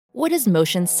What does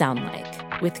motion sound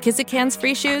like? With Kizikans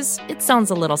free shoes, it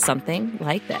sounds a little something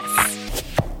like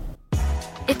this.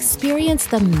 Experience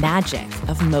the magic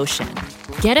of motion.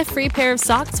 Get a free pair of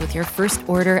socks with your first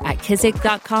order at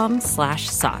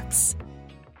kizik.com/socks.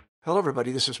 Hello,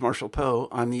 everybody. This is Marshall Poe.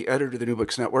 I'm the editor of the New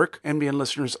Books Network. NBN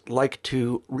listeners like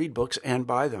to read books and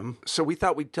buy them. So we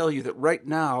thought we'd tell you that right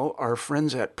now, our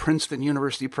friends at Princeton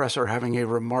University Press are having a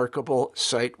remarkable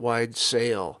site-wide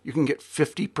sale. You can get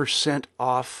 50%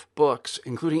 off books,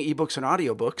 including ebooks and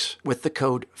audiobooks, with the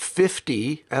code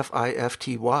 50,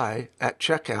 F-I-F-T-Y, at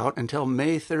checkout until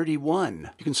May 31.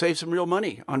 You can save some real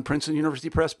money on Princeton University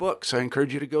Press books. I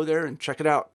encourage you to go there and check it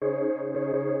out.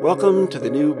 Welcome to the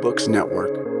New Books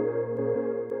Network.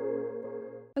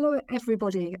 Hello,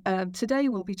 everybody. Today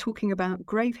we'll be talking about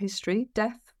grave history,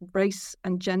 death, race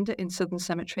and gender in Southern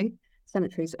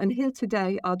cemeteries. And here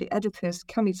today are the editors,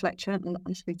 Fletcher and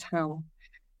Ashley Towle.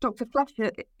 Dr.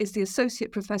 Fletcher is the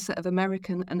Associate Professor of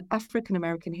American and African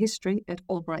American History at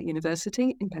Albright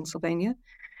University in Pennsylvania.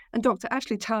 And Dr.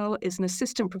 Ashley Towle is an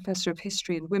Assistant Professor of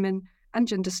History and Women and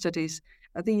Gender Studies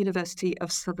at the University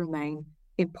of Southern Maine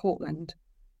in Portland.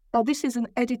 Now, this is an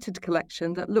edited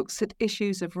collection that looks at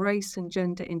issues of race and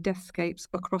gender in deathscapes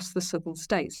across the southern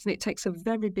states. And it takes a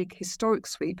very big historic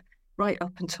sweep right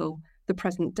up until the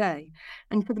present day.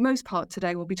 And for the most part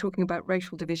today, we'll be talking about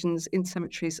racial divisions in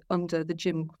cemeteries under the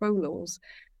Jim Crow laws.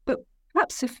 But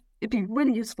perhaps it'd be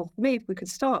really useful for me if we could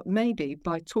start maybe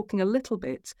by talking a little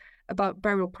bit about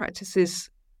burial practices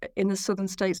in the southern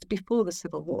states before the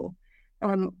Civil War.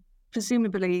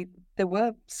 Presumably, there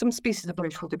were some species of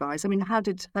racial divides. I mean, how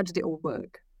did it all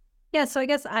work? Yeah, so I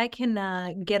guess I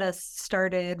can get us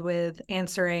started with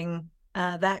answering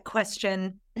that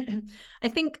question. I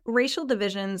think racial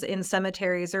divisions in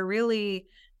cemeteries are really,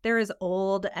 they're as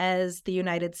old as the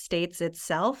United States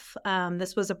itself.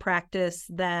 This was a practice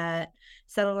that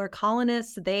settler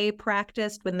colonists, they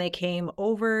practiced when they came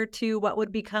over to what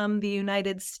would become the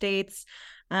United States.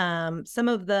 Some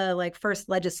of the first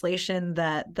legislation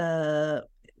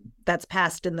that's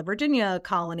passed in the Virginia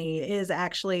colony is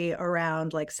actually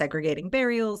around segregating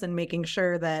burials and making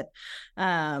sure that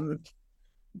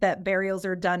that burials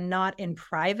are done not in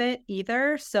private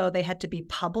either. So they had to be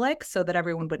public so that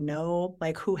everyone would know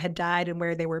who had died and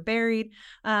where they were buried.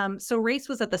 So race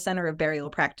was at the center of burial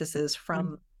practices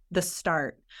from the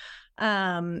start.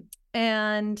 And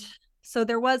so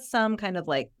there was some kind of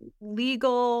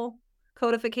legal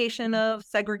codification of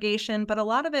segregation, but a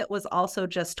lot of it was also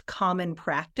just common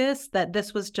practice that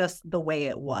this was just the way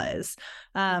it was.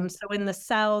 So in the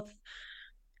South,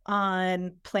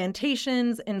 on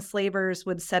plantations, enslavers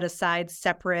would set aside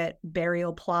separate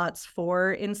burial plots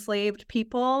for enslaved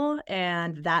people,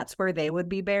 and that's where they would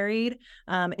be buried.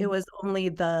 It was only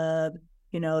the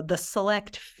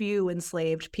select few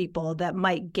enslaved people that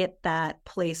might get that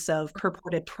place of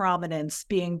purported prominence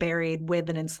being buried with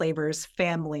an enslaver's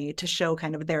family to show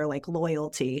kind of their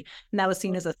loyalty. And that was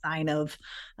seen as a sign of,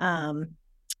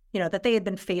 that they had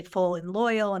been faithful and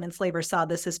loyal, and enslavers saw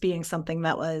this as being something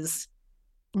that was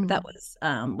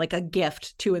like a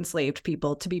gift to enslaved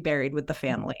people to be buried with the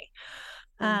family.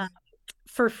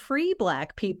 For free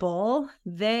Black people,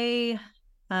 they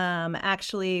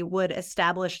actually would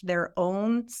establish their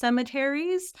own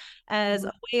cemeteries as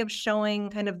a way of showing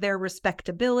kind of their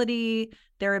respectability,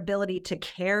 their ability to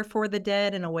care for the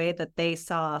dead in a way that they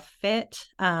saw fit,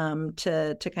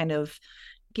 to kind of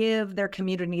give their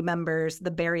community members the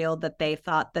burial that they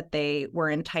thought that they were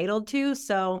entitled to.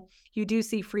 So you do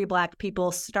see free Black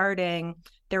people starting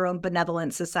their own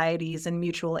benevolent societies and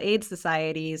mutual aid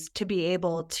societies to be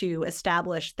able to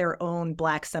establish their own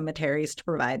Black cemeteries to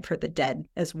provide for the dead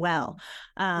as well.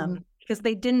 Because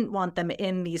they didn't want them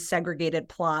in these segregated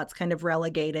plots, kind of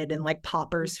relegated in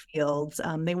paupers' fields.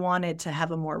 They wanted to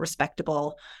have a more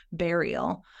respectable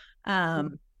burial.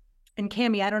 And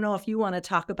Cammie, I don't know if you want to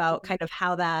talk about kind of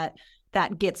how that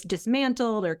gets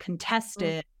dismantled or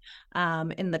contested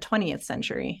in the 20th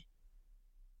century.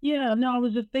 Yeah, no, I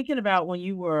was just thinking about when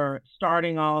you were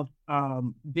starting off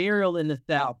burial in the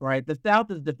South, right? The South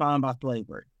is defined by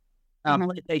slavery,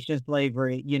 plantation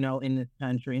slavery, in this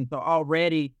country. And so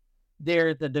already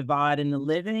there's a divide in the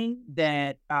living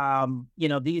that,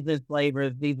 these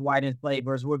enslavers, these white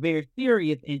enslavers were very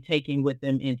serious in taking with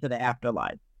them into the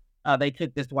afterlife. They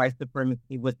took this white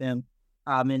supremacy with them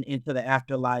into the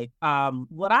afterlife.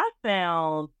 What I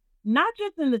found, not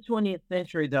just in the 20th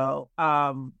century, though,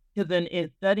 because in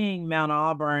studying Mount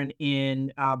Auburn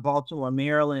in Baltimore,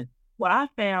 Maryland, what I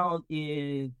found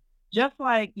is just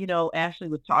like, Ashley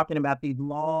was talking about these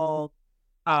laws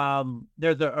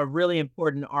there's a really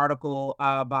important article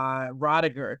by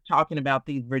Rodiger talking about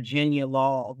these Virginia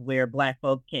laws where Black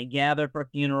folks can't gather for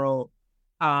funerals.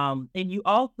 And you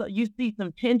see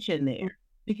some tension there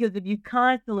because if you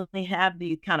constantly have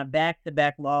these kind of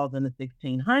back-to-back laws in the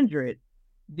 1600s,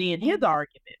 then his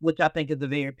argument, which I think is a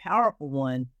very powerful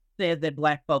one, says that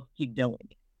Black folks keep doing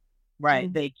it, right?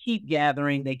 Mm. They keep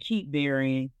gathering, they keep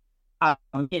burying.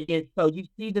 So you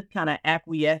see this kind of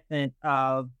acquiescence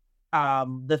of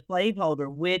the slaveholder,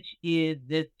 which is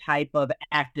this type of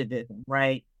activism,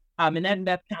 right? And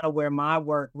that's kind of where my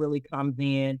work really comes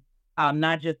in,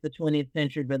 not just the 20th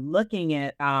century, but looking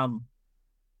at,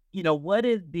 what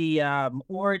is the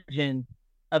origin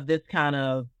of this kind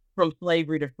of from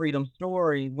slavery to freedom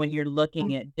story when you're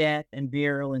looking at death and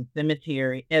burial and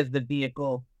cemetery as the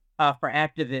vehicle for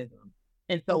activism.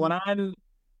 And so when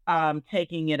I'm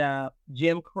taking it up,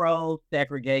 Jim Crow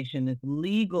segregation is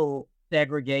legal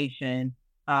segregation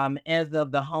as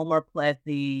of the Homer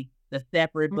Plessy, the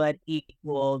separate but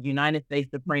equal United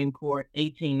States Supreme Court,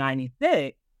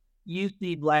 1896, you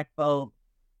see Black folks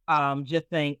just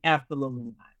saying absolutely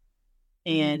not.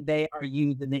 And they are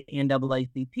using the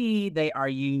NAACP. They are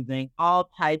using all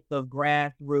types of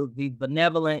grassroots, these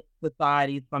benevolent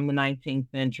societies from the 19th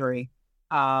century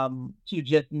to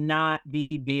just not be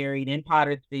buried in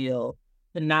Pottersfield,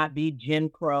 to not be Jim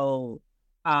Crow,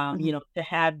 to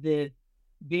have this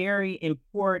very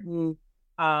important,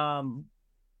 really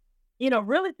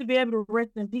to be able to rest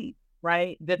in peace,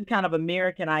 right? This kind of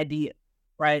American idea,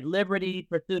 right? Liberty,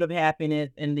 pursuit of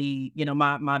happiness, and the,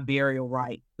 my burial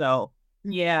right. So,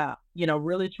 yeah,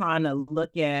 really trying to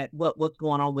look at what's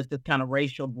going on with this kind of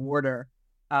racial border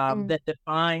that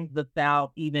defines the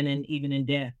South, even in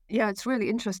death. Yeah, it's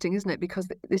really interesting, isn't it? Because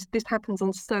this happens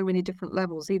on so many different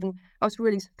levels. Even I was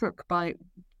really struck by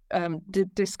the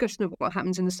discussion of what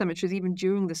happens in the cemeteries even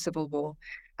during the Civil War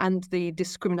and the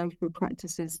discriminatory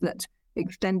practices that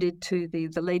extended to the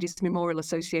Ladies' Memorial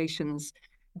Associations,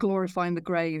 glorifying the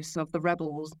graves of the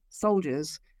rebel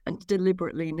soldiers and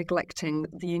deliberately neglecting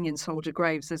the Union soldier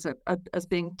graves as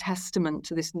being testament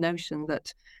to this notion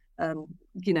that,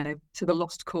 to the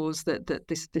lost cause that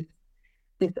this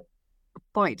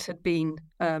fight had been,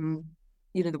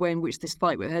 the way in which this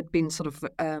fight had been sort of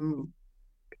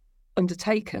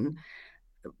undertaken,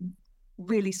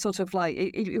 really sort of like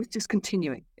it was just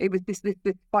continuing. It was this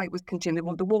fight was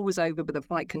continuing. The war was over, but the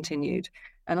fight continued.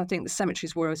 And I think the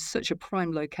cemeteries were such a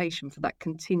prime location for that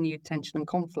continued tension and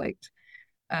conflict.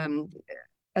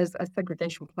 As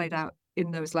segregation played out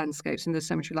in those landscapes, in the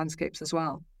cemetery landscapes as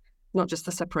well, not just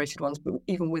the separated ones, but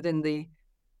even within the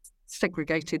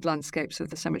segregated landscapes of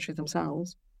the cemetery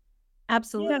themselves.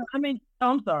 Absolutely. Yeah,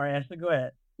 I'm sorry, Ashley, go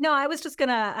ahead. No, I was just going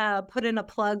to put in a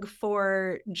plug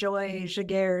for Joy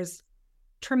Jaguer's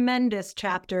tremendous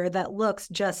chapter that looks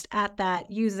just at that,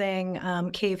 using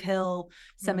Cave Hill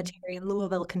Cemetery in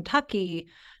Louisville, Kentucky,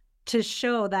 to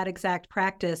show that exact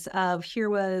practice of here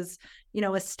was,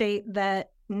 a state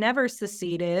that never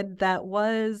seceded, that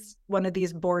was one of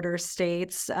these border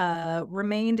states,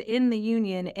 remained in the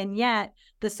Union, and yet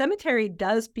the cemetery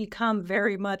does become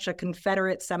very much a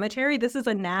Confederate cemetery. This is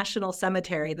a national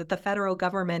cemetery that the federal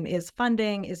government is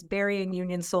funding, is burying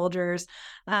Union soldiers.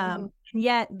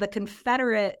 Yet the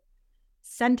Confederate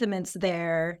sentiments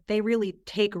there, they really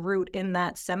take root in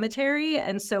that cemetery.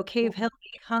 And so Cave Hill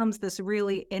becomes this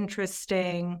really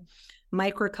interesting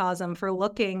microcosm for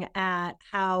looking at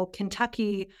how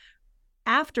Kentucky,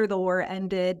 after the war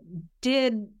ended,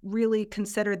 did really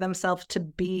consider themselves to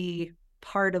be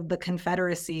part of the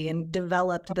Confederacy and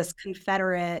developed this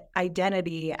Confederate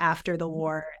identity after the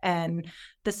war. And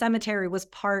the cemetery was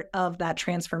part of that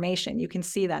transformation. You can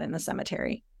see that in the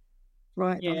cemetery.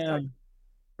 Right. Yeah.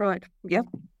 Right. Yep.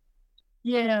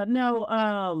 Yeah.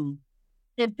 No.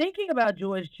 In thinking about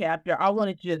Joy's chapter, I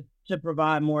wanted to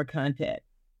provide more context.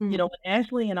 When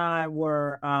Ashley and I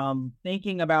were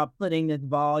thinking about putting this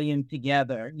volume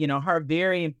together, her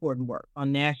very important work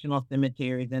on national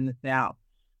cemeteries in the South,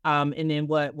 and then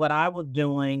what I was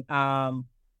doing,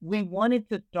 we wanted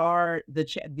to start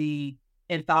the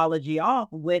anthology off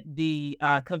with the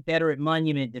Confederate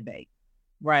monument debate,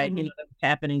 right? That was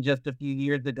happening just a few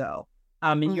years ago.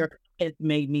 And your comments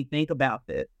made me think about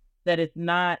this, that it's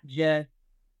not just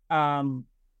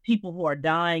people who are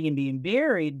dying and being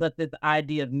buried, but this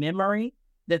idea of memory,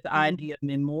 this idea of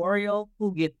memorial,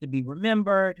 who gets to be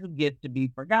remembered, who gets to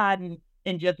be forgotten,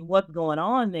 and just what's going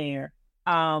on there.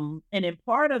 And in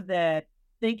part of that,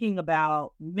 thinking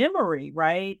about memory,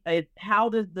 right, is how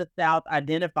does the South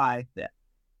identify itself,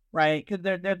 right? Because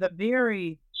there's a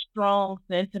very strong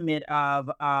sentiment of,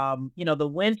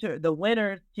 the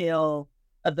winners tell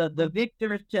the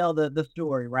victors tell the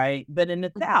story, right? But in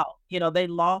the South, they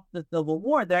lost the Civil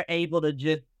War. They're able to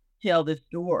just tell the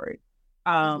story.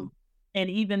 And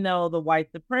even though the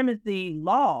white supremacy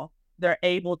lost, they're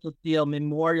able to still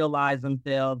memorialize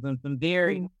themselves in some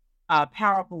very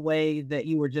powerful ways that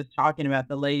you were just talking about,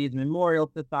 the Ladies Memorial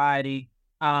Society.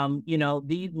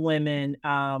 These women,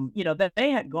 that they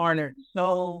had garnered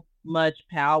so much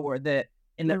power that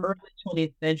in the early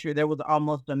 20th century, there was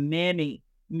almost a Mammy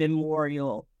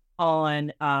memorial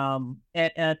on on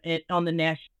the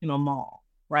National Mall,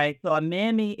 right? So a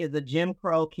Mammy is a Jim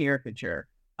Crow caricature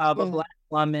of a Black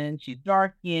woman. She's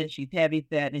dark-skinned, she's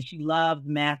heavy-set, and she loves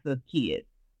massive kids.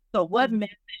 So what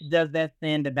message does that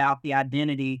send about the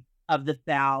identity of the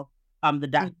South, the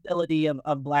docility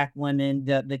of Black women,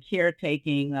 the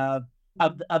caretaking of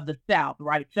the South,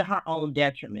 right, to her own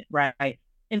detriment, right?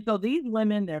 And so these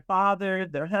women, their fathers,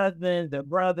 their husbands, their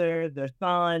brothers, their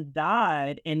sons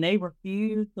died, and they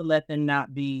refused to let them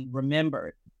not be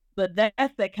remembered. But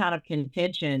that's that kind of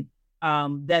contention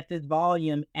that this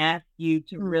volume asks you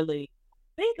to really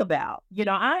think about.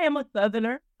 I am a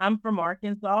Southerner. I'm from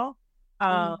Arkansas.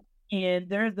 And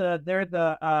there's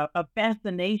a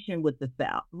fascination with the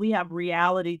South. We have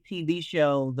reality TV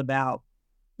shows about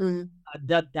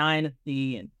Duck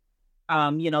Dynasty and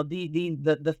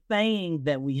the sayings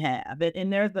that we have,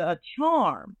 and there's a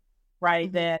charm,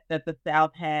 right, that the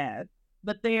South has,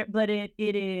 but it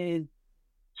is,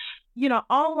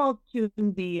 almost to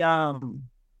the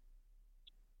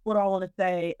what I want to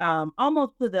say,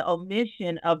 almost to the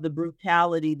omission of the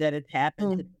brutality that has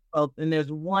happened to folks, and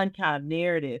there's one kind of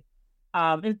narrative,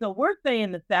 and so we're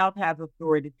saying the South has a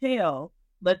story to tell.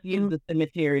 Let's use the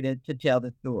cemetery to tell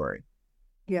the story.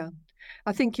 Yeah.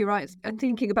 I think you're right. And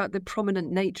thinking about the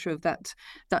prominent nature of that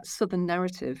Southern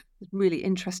narrative is really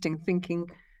interesting thinking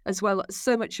as well.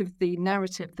 So much of the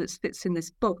narrative that fits in this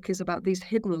book is about these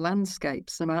hidden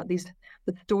landscapes, about the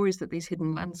stories that these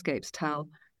hidden landscapes tell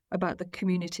about the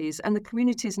communities and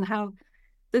how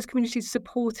those communities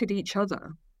supported each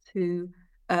other to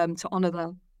honour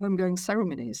their homegoing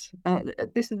ceremonies.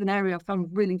 This is an area I found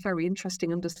really very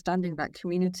interesting, understanding that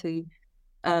community.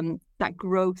 That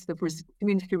growth of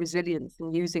community resilience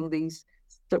and using these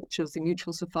structures, the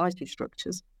mutual society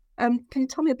structures. Can you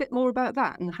tell me a bit more about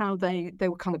that and how they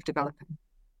were kind of developing?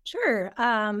 Sure.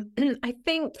 I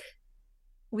think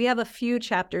we have a few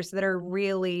chapters that are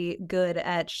really good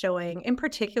at showing, in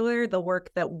particular, the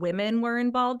work that women were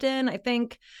involved in. I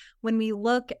think when we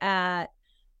look at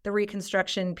the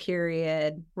Reconstruction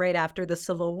period right after the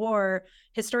Civil War,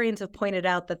 historians have pointed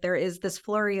out that there is this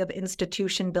flurry of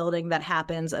institution building that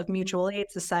happens of mutual aid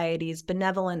societies,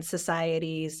 benevolent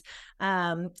societies.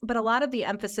 But a lot of the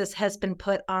emphasis has been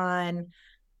put on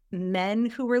men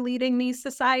who were leading these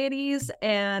societies.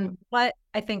 And what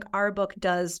I think our book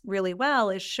does really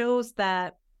well is shows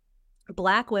that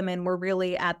Black women were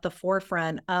really at the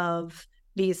forefront of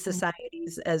these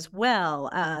societies as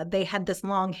well. They had this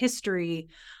long history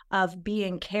of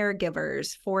being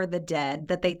caregivers for the dead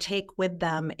that they take with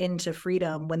them into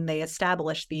freedom when they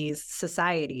establish these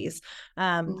societies.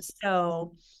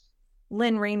 So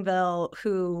Lynn Rainville,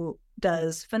 who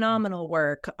does phenomenal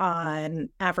work on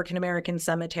African-American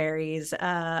cemeteries,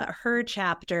 her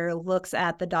chapter looks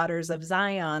at the Daughters of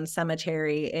Zion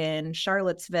Cemetery in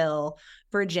Charlottesville,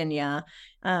 Virginia.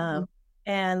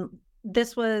 And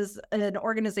this was an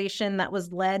organization that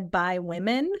was led by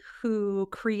women who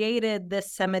created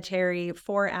this cemetery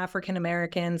for African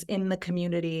Americans in the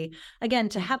community, again,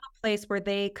 to have a place where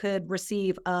they could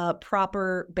receive a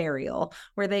proper burial,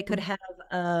 where they could have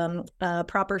a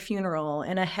proper funeral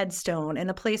and a headstone, and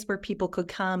a place where people could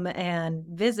come and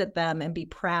visit them and be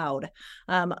proud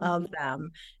of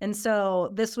them. And so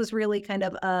this was really kind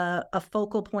of a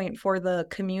focal point for the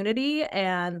community.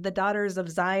 And the Daughters of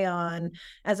Zion,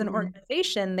 as an organization,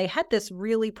 they had this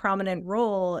really prominent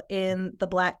role in the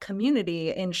Black community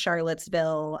in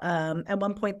Charlottesville. At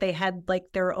one point, they had like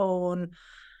their own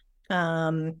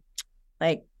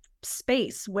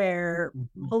space where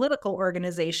political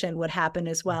organization would happen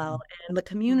as well, and the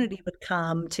community would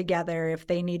come together if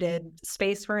they needed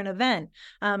space for an event.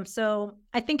 So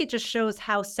I think it just shows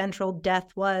how central death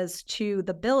was to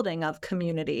the building of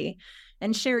community.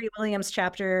 And Sherry Williams'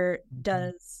 chapter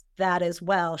does that as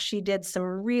well. She did some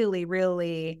really,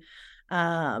 really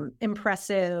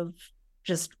impressive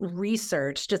just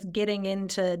research, just digging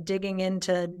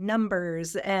into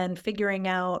numbers and figuring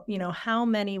out, how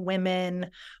many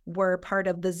women were part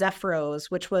of the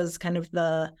Zephyros, which was kind of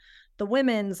the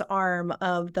women's arm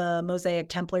of the Mosaic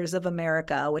Templars of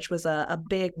America, which was a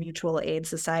big mutual aid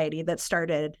society that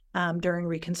started during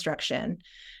Reconstruction.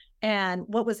 And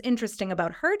what was interesting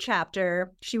about her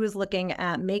chapter, she was looking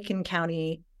at Macon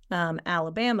County,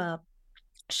 Alabama.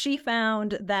 She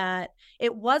found that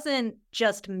it wasn't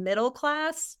just middle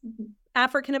class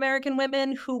African-American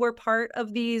women who were part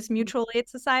of these mutual aid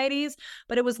societies,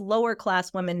 but it was lower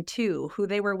class women too, who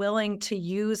they were willing to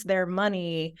use their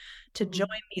money to join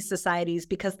these societies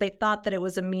because they thought that it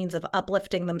was a means of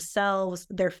uplifting themselves,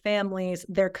 their families,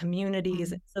 their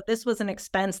communities. So this was an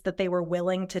expense that they were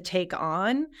willing to take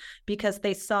on because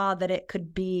they saw that it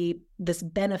could be this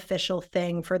beneficial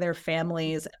thing for their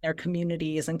families and their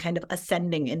communities and kind of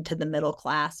ascending into the middle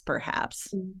class,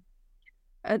 perhaps.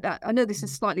 I know this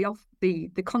is slightly off the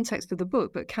context of the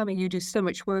book, but Cami, you do so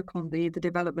much work on the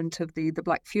development of the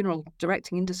Black funeral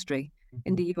directing industry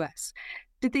in the US.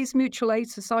 Did these mutual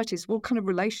aid societies, what kind of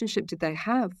relationship did they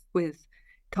have with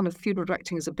kind of funeral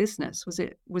directing as a business? Was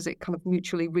it kind of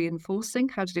mutually reinforcing?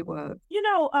 How did it work?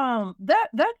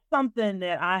 That's something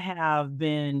that I have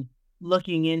been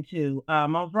looking into. I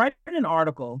was writing an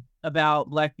article about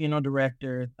Black funeral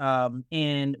directors.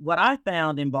 And what I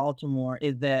found in Baltimore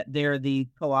is that there are these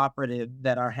cooperatives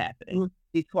that are happening,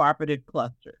 these cooperative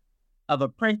clusters of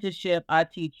apprenticeship. I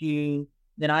teach you,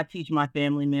 then I teach my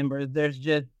family members.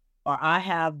 Or I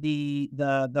have the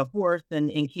horse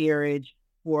and carriage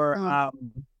for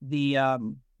the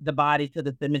body to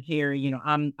the cemetery.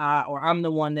 I'm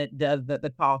the one that does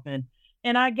the coffin.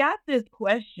 And I got this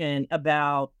question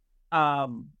about,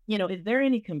 is there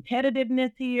any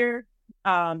competitiveness here?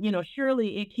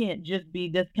 Surely it can't just be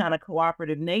this kind of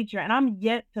cooperative nature. And I'm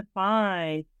yet to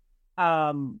find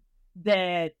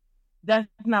that that's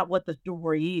not what the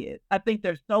story is. I think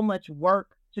there's so much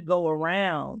work to go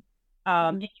around.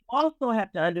 And you also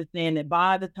have to understand that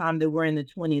by the time that we're in the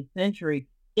 20th century,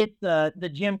 it's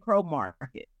the Jim Crow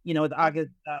market, as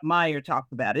August Meyer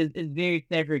talks about. It's very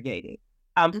segregated.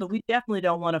 So we definitely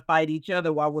don't want to fight each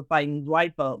other while we're fighting these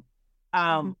white folks.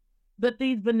 But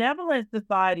these benevolent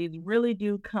societies really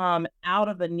do come out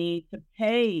of a need to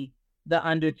pay the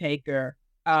undertaker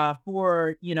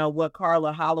for, what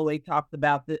Carla Holloway talks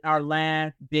about, our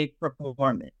last big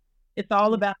performance. It's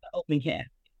all about the open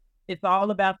casket. It's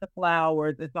all about the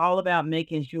flowers. It's all about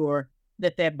making sure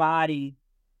that body,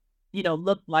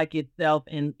 looks like itself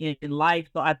in life.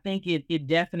 So I think it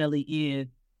definitely is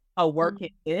a work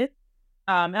it.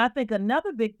 And I think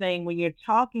another big thing when you're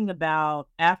talking about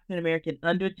African-American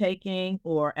undertaking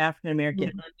or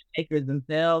African-American undertakers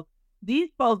themselves, these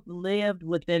folks lived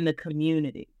within the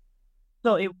community.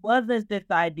 So it wasn't this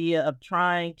idea of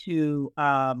trying to,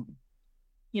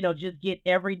 just get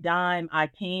every dime I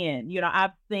can.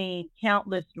 I've seen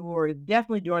countless stories,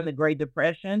 definitely during the Great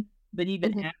Depression, but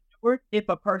even afterwards, if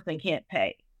a person can't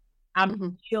pay,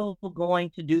 I'm still going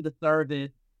to do the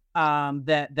service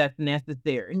that's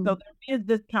necessary. So there is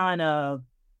this kind of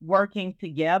working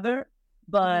together,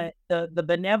 but the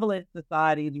benevolent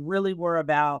societies really were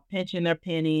about pinching their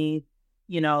pennies,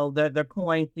 their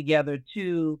coins together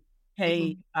to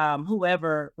pay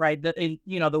whoever, right?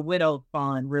 The widow's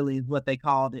fund really is what they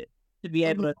called it, to be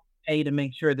able to pay to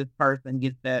make sure this person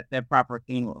gets that proper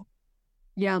funeral.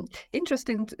 Yeah,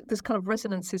 interesting. There's kind of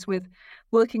resonances with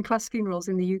working class funerals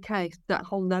in the UK, that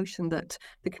whole notion that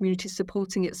the community is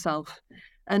supporting itself.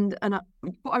 And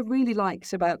what I really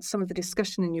liked about some of the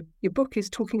discussion in your book is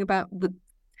talking about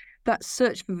that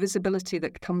search for visibility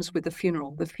that comes with the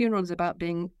funeral. The funeral is about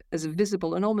being as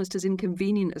visible and almost as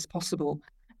inconvenient as possible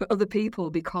for other people,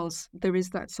 because there is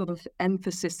that sort of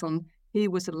emphasis on here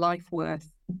was a life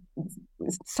worth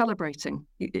celebrating,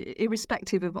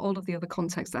 irrespective of all of the other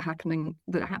context that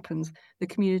happens. The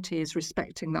community is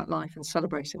respecting that life and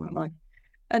celebrating that life.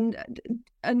 And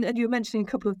you were mentioning a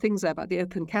couple of things there about the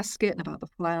open casket and about the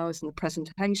flowers and the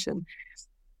presentation.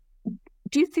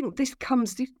 Do you think this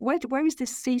comes? Where is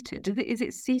this seated? Is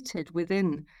it seated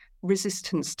within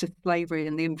resistance to slavery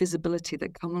and the invisibility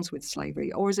that comes with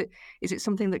slavery, or is it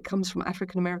something that comes from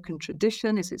African American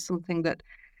tradition? Is it something that,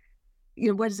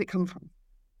 where does it come from?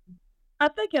 I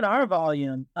think in our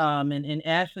volume, and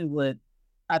Ashley would,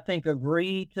 I think,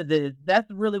 agree to this.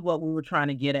 That's really what we were trying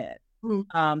to get at.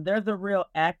 There's a real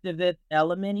activist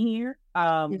element here.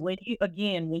 When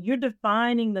you're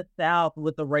defining the South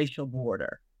with a racial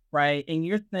border, right, and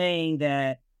you're saying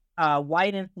that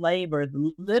white enslavers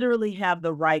literally have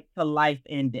the right to life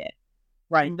and death,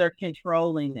 right? They're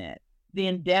controlling that.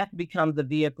 Then death becomes a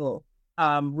vehicle,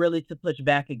 really to push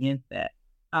back against that.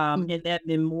 And that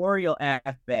memorial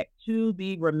aspect to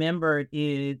be remembered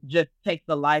just takes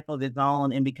the life of its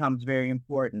own and becomes very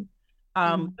important. But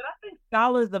I think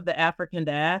scholars of the African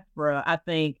diaspora, I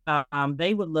think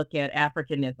they would look at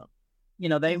Africanism.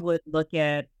 They would look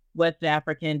at West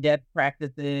African death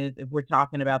practices, if we're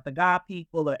talking about the Ga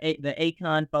people or the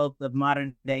Akan folks of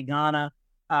modern day Ghana,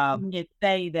 it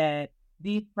say that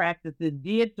these practices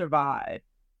did survive,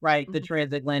 right, the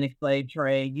transatlantic slave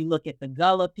trade. You look at the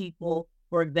Gullah people,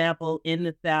 for example, in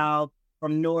the South,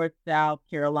 from North, South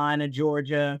Carolina,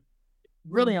 Georgia,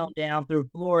 really on down through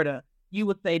Florida, you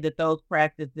would say that those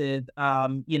practices,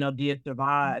 did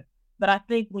survive. But I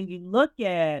think when you look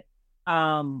at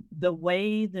the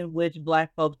ways in which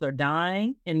Black folks are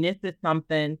dying, and this is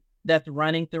something that's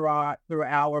running through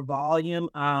our volume.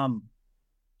 I'm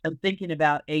thinking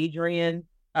about Adrienne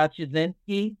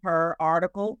Chizinski, her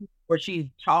article, where she's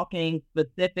talking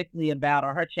specifically about,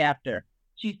 or her chapter,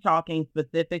 she's talking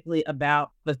specifically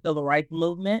about the civil rights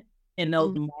movement and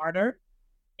those martyrs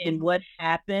and what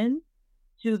happened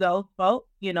to those folks,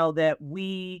 that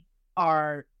we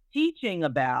are teaching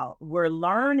about. We're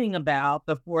learning about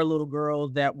the 4 little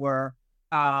girls that were,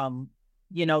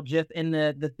 just in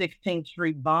the 16th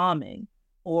Street bombing,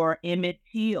 or Emmett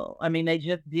Till. I mean, they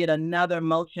just did another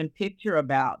motion picture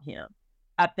about him.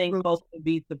 I think folks would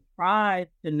be surprised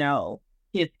to know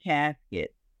his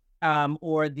casket,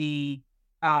 or the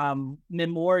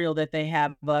memorial that they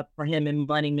have up for him in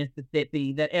Bunny,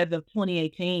 Mississippi, that as of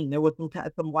 2018, there was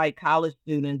some white college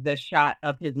students that shot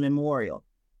up his memorial.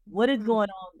 What is going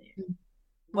on there?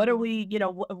 What are we,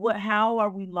 how are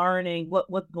we learning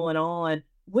what's going on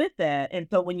with that? And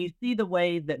so when you see the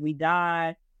ways that we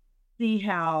die, see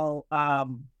how,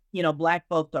 Black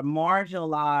folks are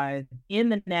marginalized in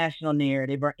the national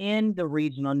narrative or in the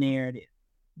regional narrative,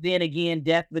 then again,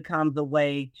 death becomes a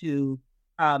way to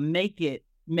make it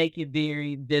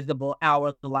very visible.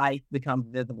 Our life becomes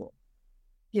visible.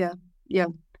 Yeah.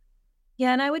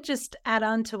 And I would just add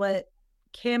on to what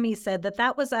Cammie said,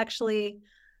 that was actually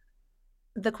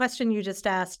the question you just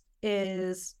asked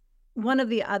is one of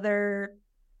the other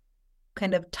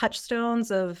kind of touchstones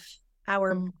of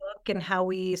our book and how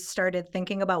we started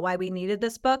thinking about why we needed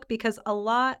this book, because a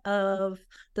lot of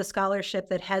the scholarship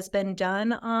that has been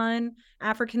done on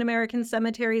African American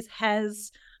cemeteries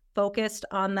has focused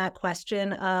on that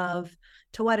question of,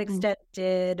 to what extent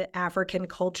did African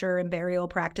culture and burial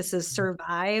practices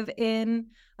survive in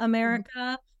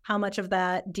America? How much of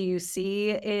that do you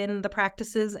see in the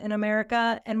practices in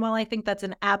America? And while I think that's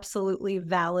an absolutely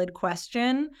valid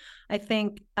question, I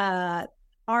think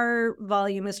our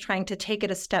volume is trying to take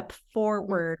it a step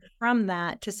forward from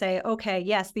that to say, okay,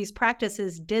 yes, these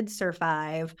practices did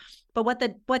survive, but what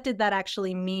did that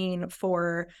actually mean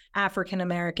for African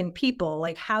American people?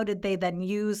 Like, how did they then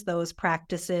use those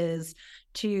practices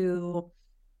to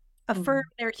affirm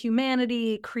their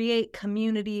humanity, create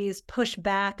communities, push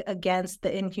back against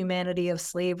the inhumanity of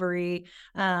slavery?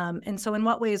 And so in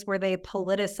what ways were they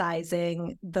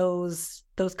politicizing those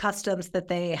customs that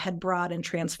they had brought and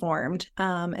transformed?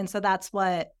 And so that's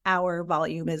what our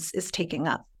volume is taking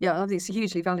up. Yeah, I think it's a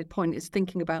hugely valid point, is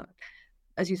thinking about,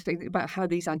 as you say, about how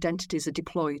these identities are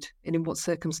deployed and in what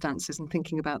circumstances, and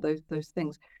thinking about those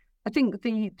things. I think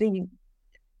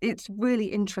it's really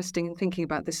interesting in thinking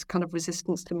about this kind of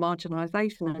resistance to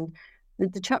marginalisation,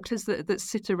 and the chapters that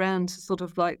sit around sort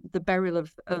of like the burial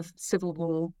of Civil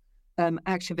War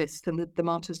activists and the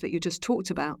martyrs that you just talked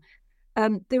about.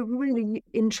 They're really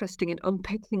interesting in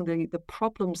unpicking the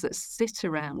problems that sit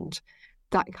around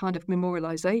that kind of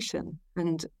memorialisation,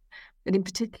 and in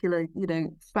particular,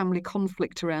 family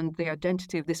conflict around the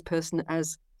identity of this person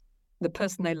as the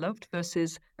person they loved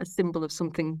versus a symbol of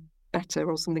something better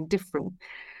or something different.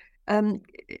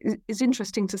 It's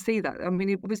interesting to see that. I mean,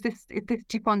 do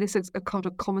you find this as a kind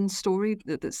of common story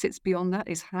that sits beyond that,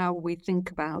 is how we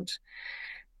think about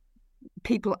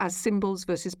people as symbols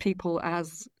versus people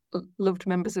as loved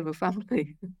members of a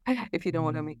family, if you know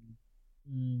what I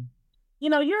mean?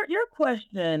 Your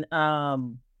question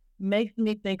makes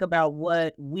me think about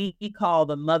what we call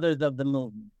the mothers of the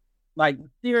movement, like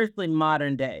seriously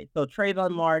modern day. So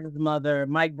Trayvon Martin's mother,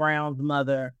 Mike Brown's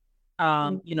mother,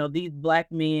 these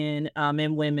Black men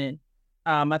and women,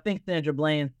 I think Sandra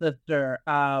Bland's sister,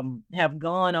 have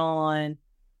gone on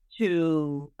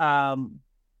to,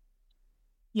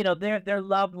 their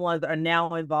loved ones are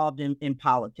now involved in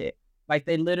politics. Like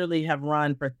they literally have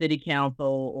run for city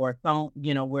council or some,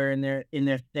 where in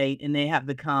their state, and they have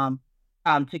become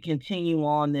to continue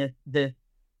on this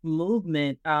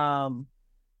movement. And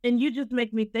you just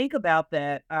make me think about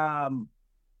that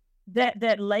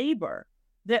that labor.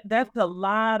 That's a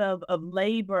lot of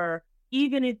labor,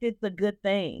 even if it's a good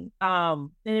thing. And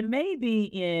it may be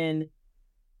in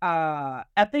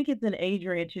I think it's in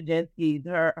Adrienne Chizinski's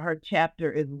her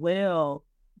chapter as well,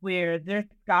 where there's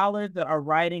scholars that are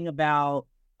writing about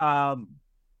the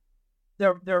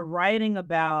they're writing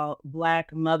about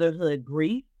Black motherhood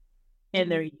grief, and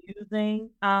they're using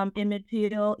Emmett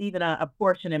Till, even a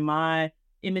portion in my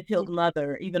Emmett Till's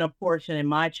mother, even a portion in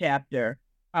my chapter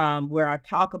where I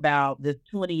talk about this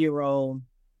 20-year-old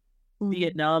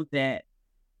Vietnam vet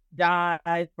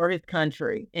dies for his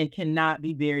country and cannot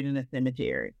be buried in a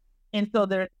cemetery. And so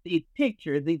there's these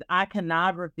pictures, these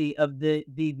iconography of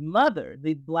these mothers,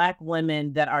 these Black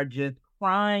women that are just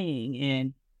crying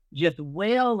and just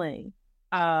wailing.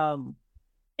 And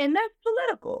that's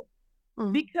political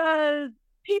because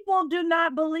people do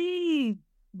not believe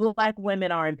Black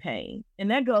women are in pain.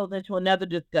 And that goes into another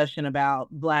discussion about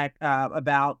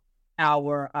about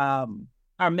our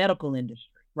medical industry,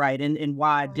 right? And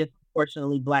why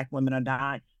disproportionately Black women are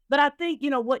dying. But I think,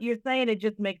 what you're saying, it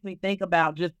just makes me think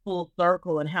about just full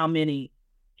circle and how many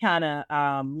kind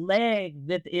of legs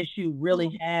this issue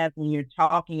really has when you're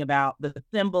talking about the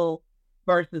symbol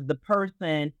versus the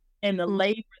person and the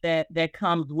labor that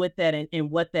comes with that and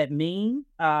what that means.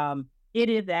 It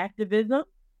is activism.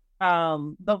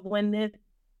 But when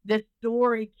this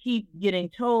story keeps getting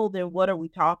told, then what are we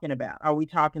talking about? Are we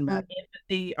talking about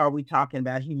empathy? Are we talking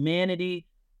about humanity?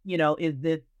 Is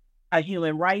this a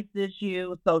human rights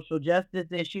issue, social justice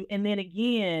issue? And then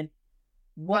again,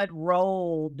 what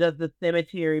role does the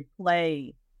cemetery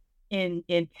play in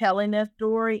telling that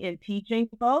story and teaching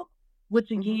folks? Which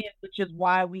is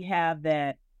why we have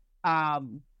that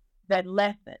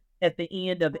lesson at the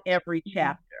end of every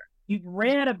chapter. You've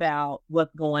read about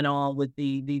what's going on with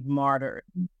these martyrs,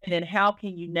 and then how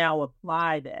can you now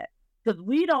apply that? Because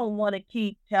we don't want to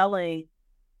keep telling,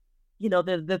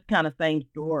 this kind of same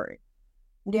story.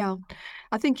 Yeah,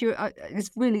 I think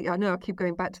it's really, I know I keep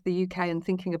going back to the UK and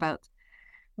thinking about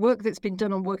work that's been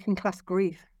done on working class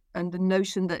grief and the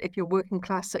notion that if you're working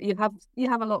class, that you have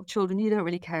a lot of children, you don't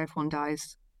really care if one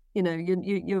dies.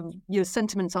 Your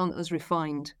sentiments aren't as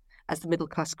refined as the middle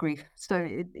class grief. So,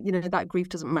 that grief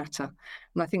doesn't matter.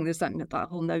 And I think there's that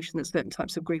whole notion that certain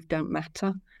types of grief don't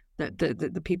matter, that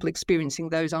the people experiencing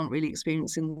those aren't really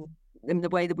experiencing in the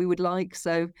way that we would like.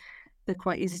 So they're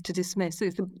quite easy to dismiss. So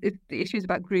the issue is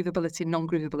about grievability and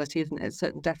non-grievability, isn't it?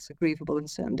 Certain deaths are grievable and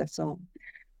certain deaths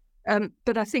aren't.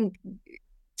 But I think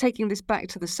taking this back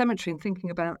to the cemetery and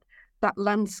thinking about that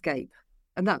landscape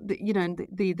and that,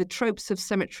 the tropes of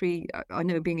cemetery, I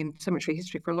know being in cemetery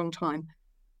history for a long time,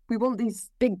 we want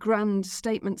these big, grand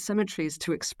statement cemeteries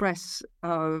to express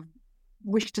our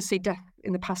wish to see death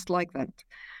in the past like that.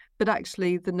 But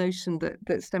actually the notion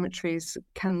that cemeteries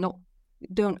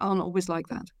aren't always like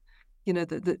that.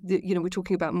 We're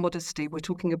talking about modesty, we're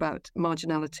talking about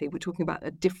marginality, we're talking about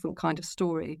a different kind of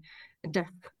story,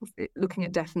 death, looking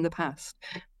at death in the past,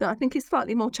 that I think is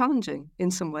slightly more challenging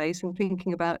in some ways in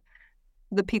thinking about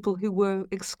the people who were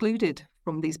excluded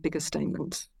from these bigger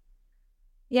statements.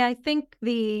 Yeah, I think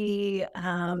the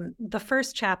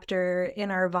first chapter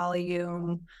in our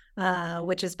volume,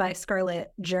 which is by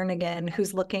Scarlett Jernigan,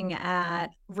 who's looking at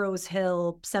Rose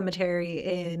Hill Cemetery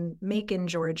in Macon,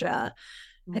 Georgia,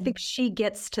 I think she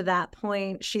gets to that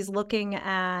point. She's looking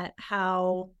at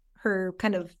how her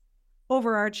kind of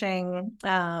overarching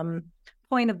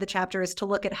point of the chapter is to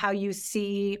look at how you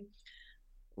see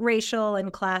racial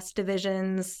and class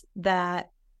divisions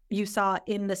that you saw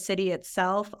in the city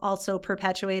itself, also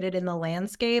perpetuated in the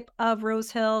landscape of Rose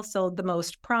Hill. So the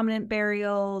most prominent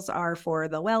burials are for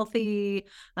the wealthy,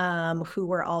 who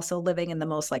were also living in the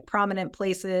most prominent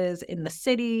places in the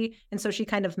city. And so she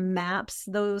kind of maps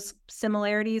those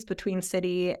similarities between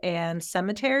city and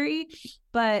cemetery.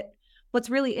 But what's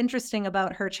really interesting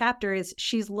about her chapter is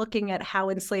she's looking at how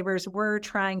enslavers were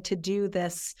trying to do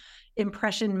this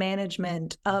impression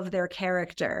management of their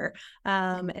character.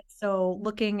 And so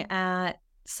looking at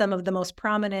some of the most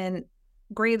prominent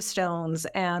gravestones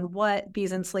and what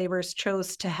these enslavers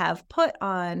chose to have put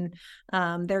on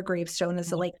their gravestone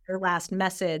as their last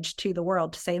message to the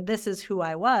world, to say, this is who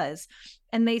I was.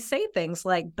 And they say things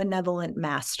like benevolent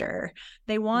master.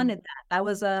 They wanted that. That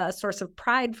was a source of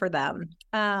pride for them.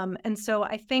 And so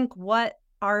I think what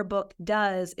our book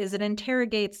does is it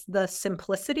interrogates the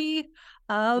simplicity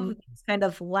of these kind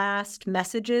of last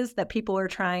messages that people are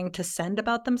trying to send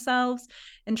about themselves,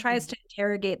 and tries to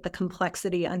interrogate the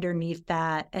complexity underneath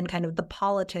that and kind of the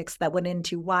politics that went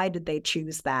into why did they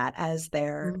choose that as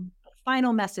their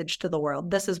final message to the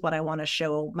world. This is what I want to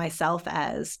show myself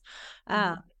as.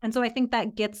 And so I think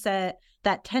that gets at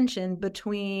that tension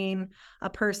between a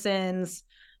person's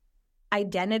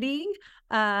identity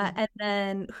and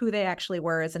then who they actually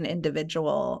were as an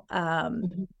individual.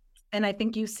 And I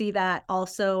think you see that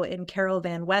also in Carol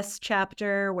Van West's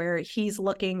chapter, where he's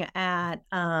looking at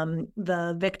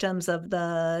the victims of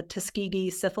the Tuskegee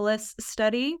syphilis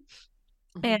study.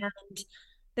 And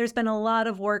there's been a lot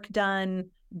of work done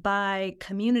by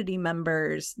community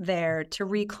members there to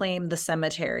reclaim the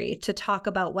cemetery, to talk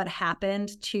about what happened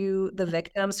to the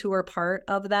victims who were part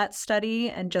of that study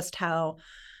and just how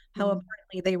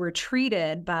importantly they were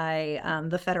treated by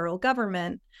the federal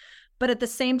government. But at the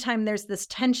same time, there's this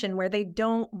tension where they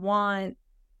don't want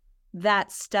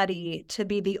that study to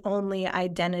be the only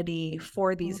identity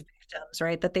for these victims,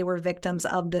 right? That they were victims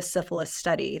of the syphilis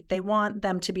study. They want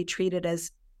them to be treated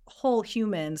as whole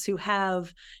humans who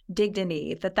have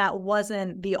dignity, that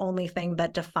wasn't the only thing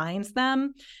that defines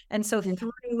them. And so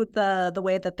through the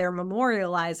way that they're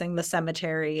memorializing the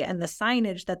cemetery and the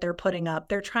signage that they're putting up,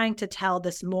 they're trying to tell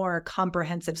this more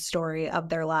comprehensive story of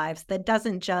their lives that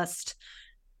doesn't just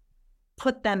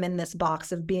put them in this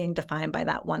box of being defined by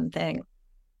that one thing.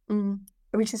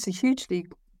 Which is a hugely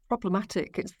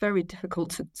problematic. It's very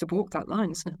difficult to walk that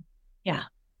line, isn't it? Yeah.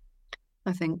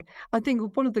 I think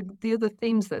one of the other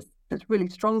themes that's really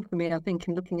strong for me, I think,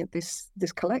 in looking at this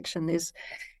collection is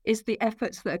the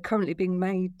efforts that are currently being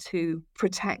made to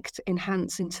protect,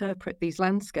 enhance, interpret these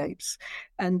landscapes.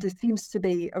 And there seems to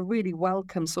be a really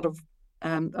welcome sort of,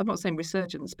 I'm not saying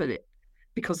resurgence, but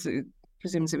because it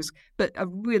presumes it was, but a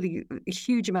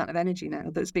huge amount of energy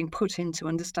now that's being put into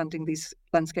understanding these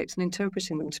landscapes and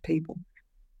interpreting them to people.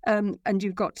 And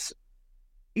you've got,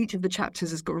 each of the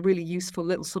chapters has got a really useful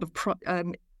little sort of,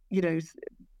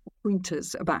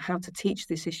 pointers about how to teach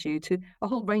this issue to a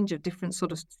whole range of different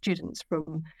sort of students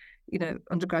from,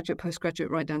 undergraduate, postgraduate,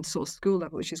 right down to sort of school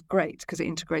level, which is great because it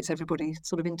integrates everybody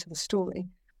sort of into the story.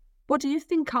 What do you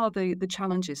think are the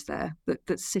challenges there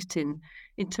that sit in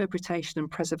interpretation and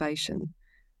preservation?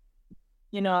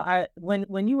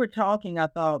 When you were talking, I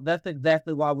thought that's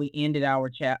exactly why we ended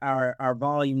our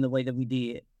volume the way that we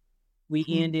did. We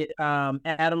ended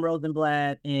Adam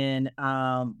Rosenblatt and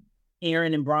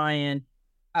Aaron and Brian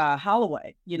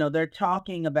Holloway. They're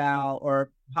talking about,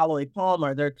 or Holloway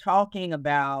Palmer, they're talking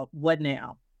about what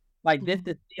now? Like this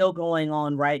is still going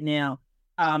on right now.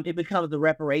 It becomes a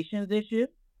reparations issue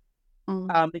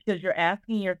because you're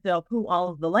asking yourself who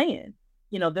owns the land.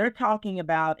 They're talking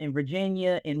about in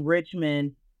Virginia, in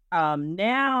Richmond.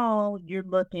 Now you're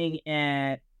looking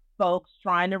at folks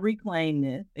trying to reclaim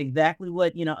this, exactly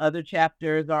what, other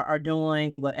chapters are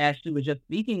doing, what Ashley was just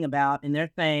speaking about. And they're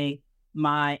saying,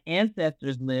 my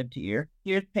ancestors lived here.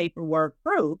 Here's paperwork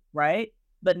proof, right?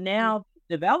 But now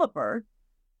developers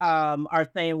are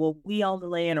saying, well, we own the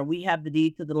land or we have the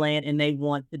deed to the land and they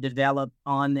want to develop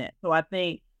on that. So I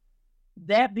think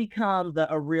that becomes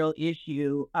a real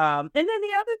issue. And then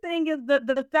the other thing is that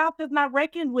the South has not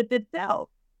reckoned with itself.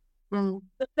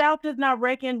 The South has not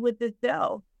reckoned with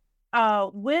itself.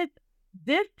 With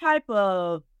this type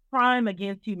of crime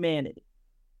against humanity,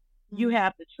 you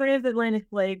have the transatlantic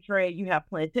slave trade, you have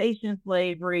plantation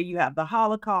slavery, you have the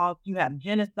Holocaust, you have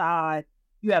genocide,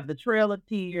 you have the Trail of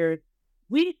Tears.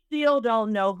 We still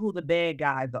don't know who the bad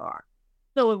guys are.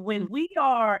 So when we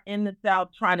are in the South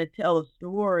trying to tell a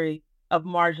story of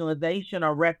marginalization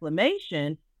or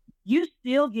reclamation, you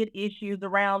still get issues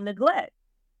around neglect.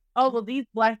 Oh, well, these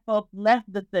Black folks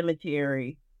left the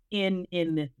cemetery in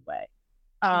this way.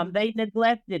 They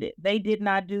neglected it. They did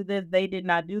not do this. They did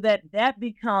not do that. That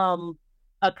becomes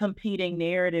a competing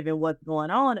narrative in what's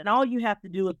going on. And all you have to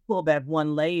do is pull back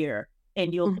one layer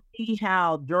and you'll see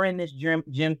how during this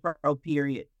Jim Crow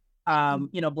period,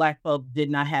 Black folks did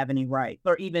not have any rights,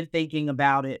 or even thinking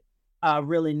about it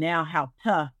really now, how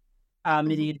tough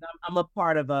it is. I'm a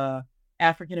part of a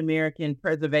African-American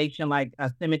preservation, like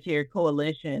a cemetery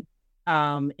coalition.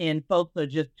 And folks are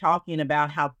just talking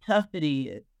about how tough it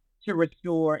is to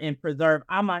restore and preserve.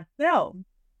 I myself,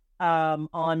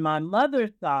 on my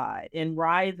mother's side in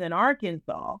Rise in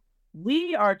Arkansas,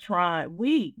 we are trying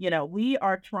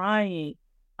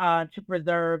to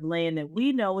preserve land that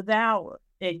we know is ours,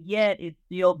 and yet it's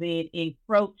still being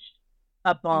encroached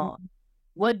upon.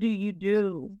 What do you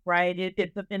do, right?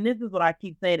 And this is what I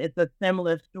keep saying, it's a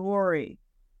similar story.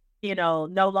 No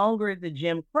longer is it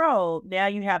Jim Crow. Now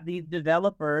you have these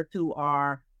developers who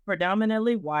are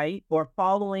predominantly white or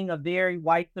following a very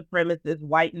white supremacist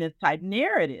whiteness type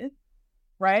narrative,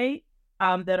 right?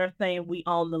 That are saying we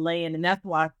own the land. And that's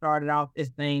why I started off as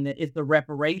saying that it's a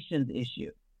reparations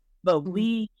issue. But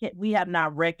we have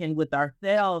not reckoned with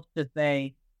ourselves to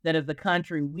say that as a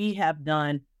country, we have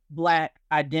done Black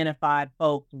identified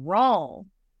folks wrong.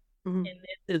 And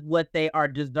this is what they are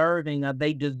deserving of.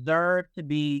 They deserve to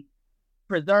be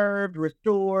preserved,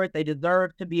 restored. They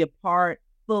deserve to be a part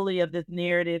fully of this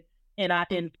narrative. And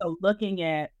so looking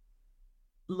at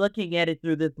it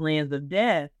through this lens of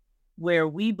death, where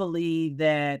we believe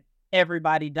that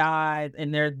everybody dies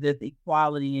and there's this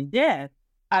equality in death,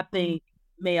 I think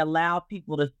may allow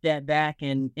people to step back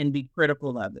and be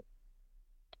critical of it.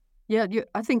 Yeah,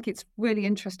 I think it's really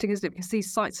interesting, isn't it? Because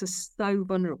these sites are so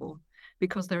vulnerable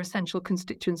because they're essential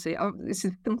constituency. This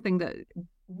is something that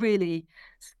really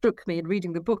struck me in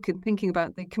reading the book and thinking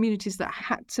about the communities that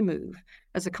had to move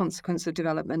as a consequence of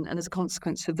development and as a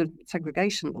consequence of the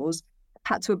segregation laws,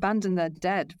 had to abandon their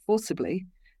dead forcibly,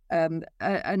 and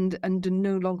are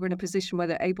no longer in a position where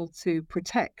they're able to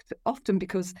protect, often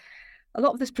because a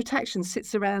lot of this protection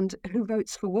sits around who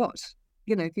votes for what.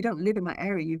 You know, if you don't live in that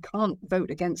area, you can't vote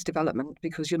against development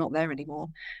because you're not there anymore.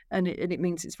 And it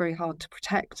means it's very hard to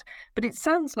protect. But it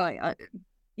sounds like,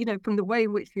 from the way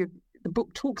in which the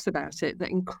book talks about it, that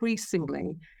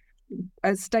increasingly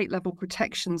as state level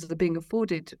protections are being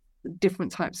afforded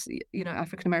different types,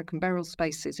 African-American burial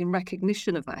spaces in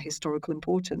recognition of that historical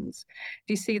importance.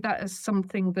 Do you see that as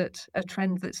something a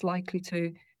trend that's likely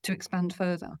to expand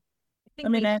further?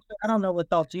 Ashley, I don't know what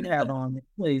thoughts you have on it.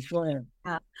 Please go ahead.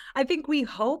 Yeah, I think we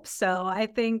hope so. I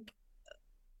think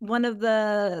one of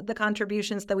the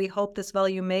contributions that we hope this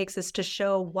volume makes is to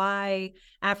show why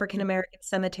African American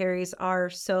cemeteries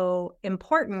are so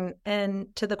important.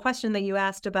 And to the question that you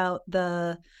asked about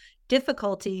the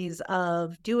difficulties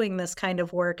of doing this kind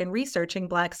of work and researching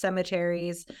Black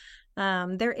cemeteries,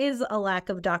 there is a lack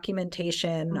of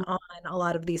documentation on a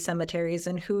lot of these cemeteries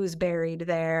and who's buried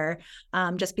there,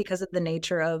 just because of the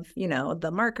nature of,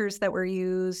 the markers that were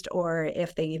used, or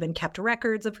if they even kept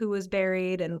records of who was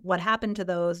buried and what happened to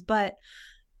those. But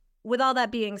with all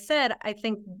that being said, I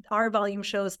think our volume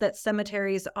shows that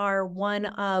cemeteries are one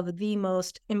of the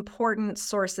most important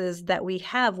sources that we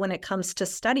have when it comes to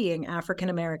studying African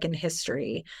American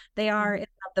history. They are in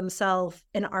themselves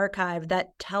an archive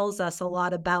that tells us a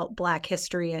lot about Black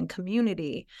history and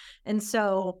community. And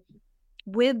so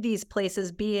with these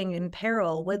places being in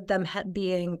peril, with them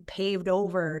being paved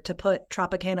over to put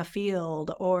Tropicana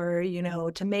Field or,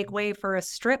 to make way for a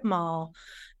strip mall,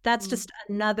 that's just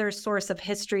another source of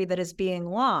history that is being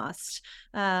lost.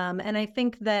 And I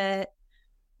think that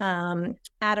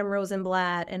Adam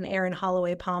Rosenblatt and Aaron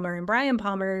Holloway Palmer and Brian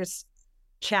Palmer's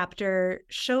chapter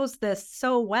shows this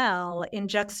so well in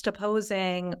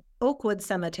juxtaposing Oakwood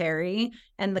Cemetery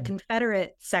and the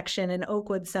Confederate section in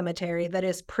Oakwood Cemetery that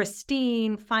is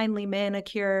pristine, finely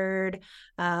manicured.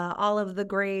 All of the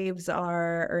graves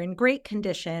are in great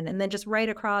condition. And then just right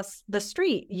across the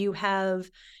street, you have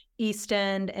East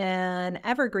End and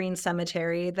Evergreen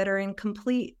Cemetery that are in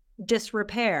complete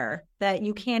disrepair, that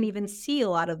you can't even see a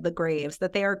lot of the graves,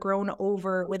 that they are grown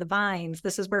over with vines.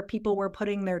 This is where people were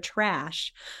putting their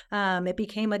trash. It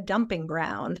became a dumping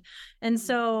ground. And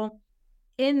so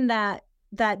in that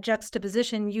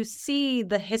juxtaposition, you see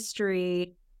the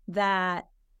history that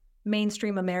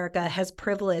mainstream America has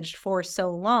privileged for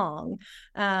so long.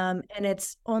 And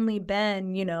it's only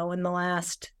been, in the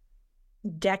last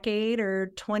decade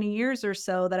or 20 years or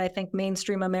so that I think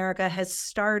mainstream America has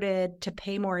started to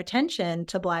pay more attention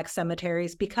to Black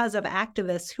cemeteries because of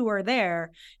activists who are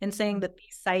there and saying that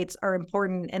these sites are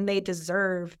important and they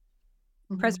deserve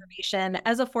preservation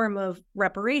as a form of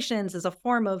reparations, as a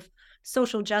form of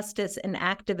social justice and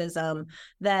activism,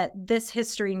 that this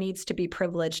history needs to be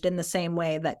privileged in the same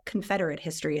way that Confederate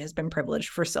history has been privileged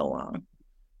for so long.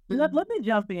 Let me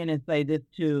jump in and say this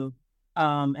too.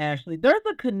 Ashley, there's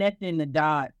a connecting the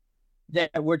dots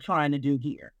that we're trying to do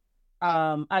here.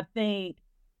 I think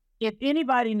if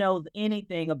anybody knows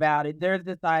anything about it, there's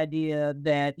this idea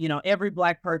that, every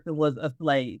Black person was a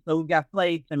slave. So we've got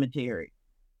slave cemeteries,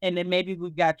 and then maybe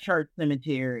we've got church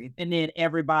cemeteries, and then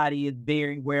everybody is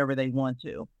buried wherever they want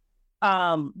to.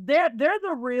 There's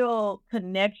a real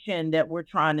connection that we're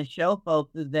trying to show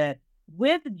folks, is that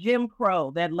with Jim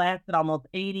Crow that lasted almost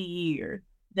 80 years,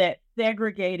 that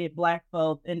segregated Black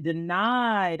folks and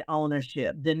denied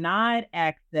ownership, denied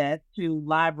access to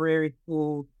library,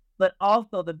 schools, but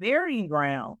also the burying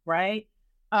ground, right?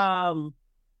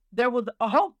 There was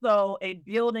also a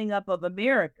building up of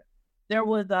America. There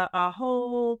was a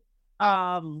whole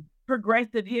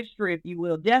progressive history, if you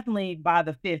will, definitely by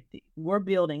the 50s. We're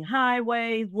building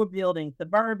highways, we're building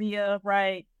suburbia,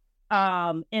 right?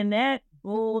 And that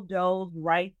bulldozed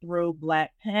right through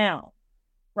Black towns.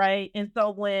 Right. And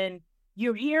so when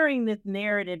you're hearing this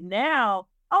narrative now,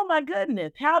 oh my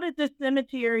goodness, how did this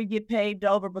cemetery get paved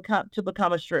over to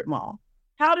become a strip mall?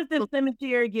 How did this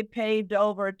cemetery get paved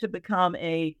over to become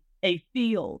a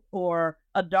field or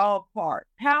a dog park?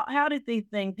 How did these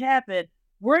things happen?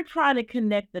 We're trying to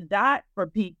connect the dots for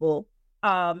people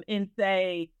and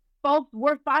say, folks,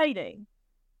 we're fighting.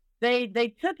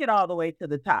 They took it all the way to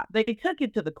the top. They took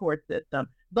it to the court system,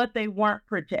 but they weren't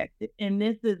protected. And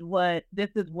this is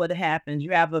what happens.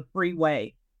 You have a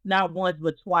freeway, not once,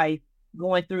 but twice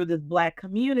going through this Black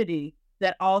community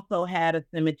that also had a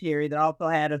cemetery, that also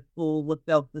had a school, was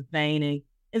self-sustaining.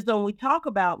 And so when we talk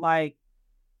about like,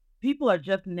 people are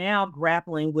just now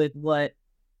grappling with what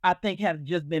I think have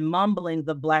just been mumblings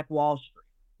of Black Wall Street.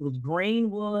 It was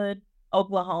Greenwood,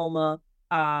 Oklahoma,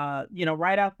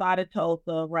 right outside of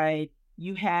Tulsa, right?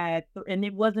 You had, and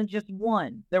it wasn't just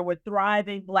one, there were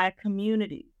thriving Black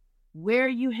communities. Where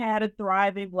you had a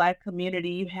thriving Black community,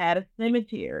 you had a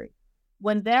cemetery.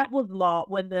 When that was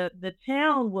when the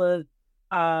town was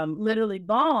literally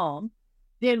bombed,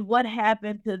 then what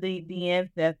happened to the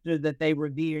ancestors that they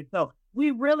revered? So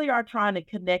we really are trying to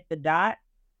connect the dots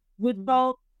with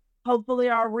folks, hopefully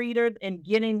our readers, and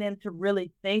getting them to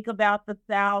really think about the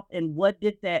South and what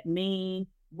did that mean?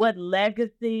 What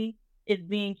legacy is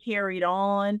being carried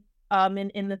on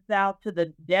in the South to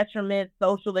the detriment,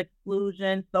 social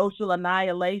exclusion, social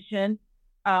annihilation,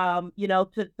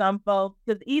 to some folks.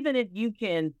 Because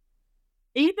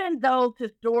even those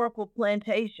historical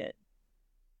plantations,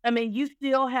 I mean, you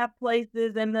still have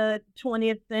places in the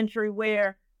 20th century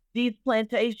where these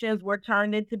plantations were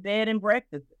turned into bed and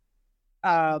breakfast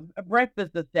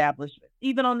establishments,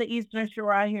 even on the Eastern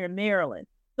Shore out here in Maryland.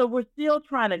 So we're still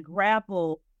trying to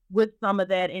grapple with some of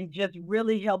that and just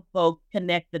really help folks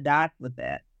connect the dots with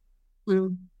that.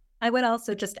 Mm. I would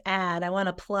also just add, I want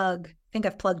to plug, I think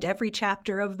I've plugged every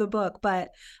chapter of the book, but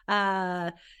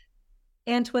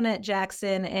Antoinette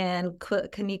Jackson and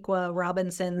Kaniqua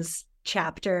Robinson's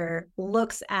chapter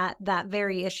looks at that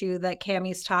very issue that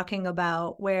Cammie's talking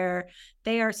about, where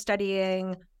they are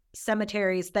studying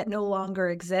cemeteries that no longer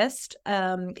exist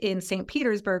in St.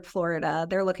 Petersburg, Florida.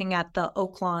 They're looking at the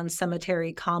Oaklawn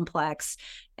Cemetery complex,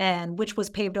 and which was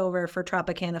paved over for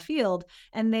Tropicana Field.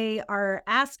 And they are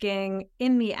asking,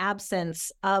 in the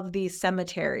absence of these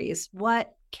cemeteries,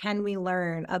 what can we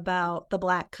learn about the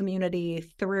Black community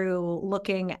through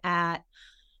looking at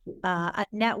a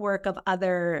network of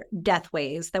other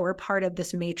deathways that were part of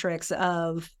this matrix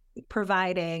of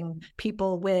providing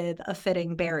people with a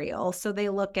fitting burial. So they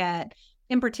look at,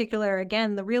 in particular,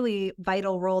 again, the really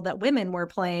vital role that women were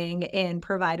playing in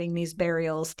providing these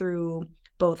burials through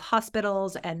both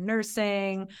hospitals and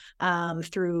nursing,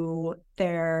 through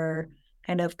their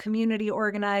kind of community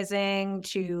organizing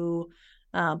to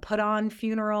put on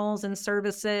funerals and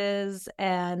services.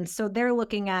 And so they're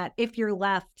looking at, if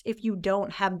you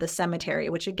don't have the cemetery,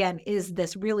 which again is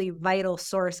this really vital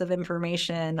source of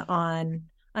information on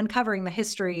uncovering the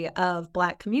history of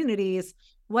Black communities,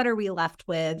 what are we left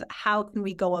with? How can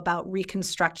we go about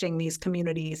reconstructing these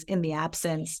communities in the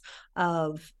absence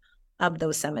of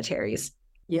those cemeteries?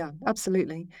 Yeah,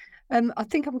 absolutely. I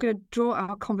think I'm going to draw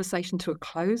our conversation to a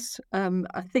close.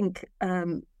 I think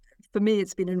for me,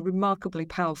 it's been a remarkably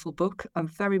powerful book.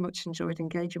 I've very much enjoyed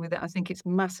engaging with it. I think it's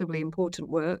massively important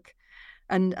work.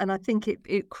 And I think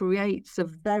it creates a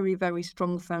very, very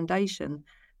strong foundation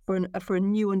for a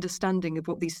new understanding of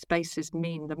what these spaces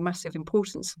mean, the massive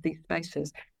importance of these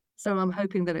spaces. So I'm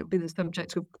hoping that it'll be the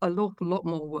subject of a lot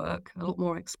more work, a lot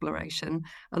more exploration,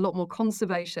 a lot more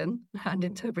conservation and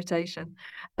interpretation.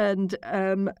 And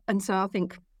so I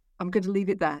think I'm going to leave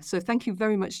it there. So thank you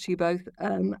very much to you both.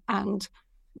 And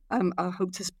I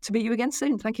hope to meet you again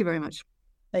soon. Thank you very much.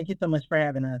 Thank you so much for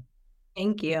having us.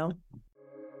 Thank you.